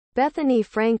Bethenny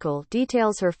Frankel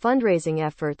details her fundraising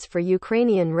efforts for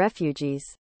Ukrainian refugees,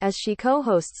 as she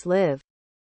co-hosts Live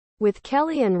with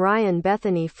Kelly and Ryan.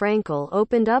 Bethenny Frankel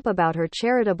opened up about her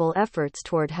charitable efforts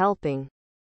toward helping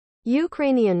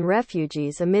Ukrainian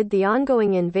refugees amid the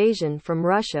ongoing invasion from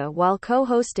Russia while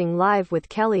co-hosting Live with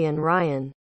Kelly and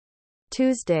Ryan.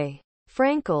 Tuesday.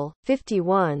 Frankel,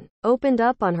 51, opened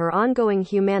up on her ongoing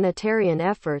humanitarian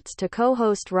efforts to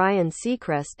co-host Ryan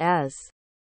Seacrest as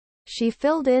she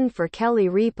filled in for Kelly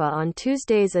Ripa on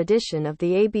Tuesday's edition of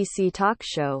the ABC talk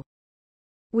show.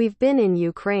 We've been in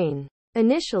Ukraine.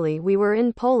 Initially we were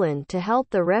in Poland to help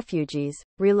the refugees,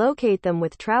 relocate them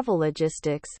with travel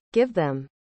logistics, give them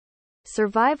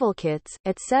survival kits,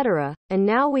 etc., and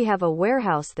now we have a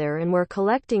warehouse there and we're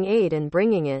collecting aid and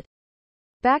bringing it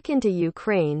back into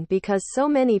Ukraine because so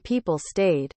many people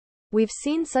stayed. We've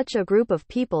seen such a group of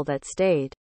people that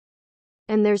stayed.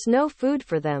 And there's no food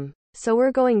for them, so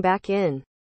we're going back in.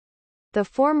 The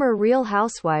former Real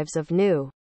Housewives of New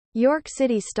York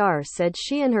City star said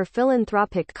she and her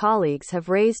philanthropic colleagues have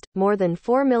raised more than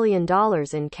 $4 million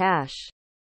in cash.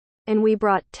 And we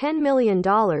brought $10 million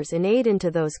in aid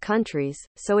into those countries,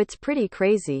 so it's pretty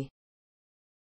crazy.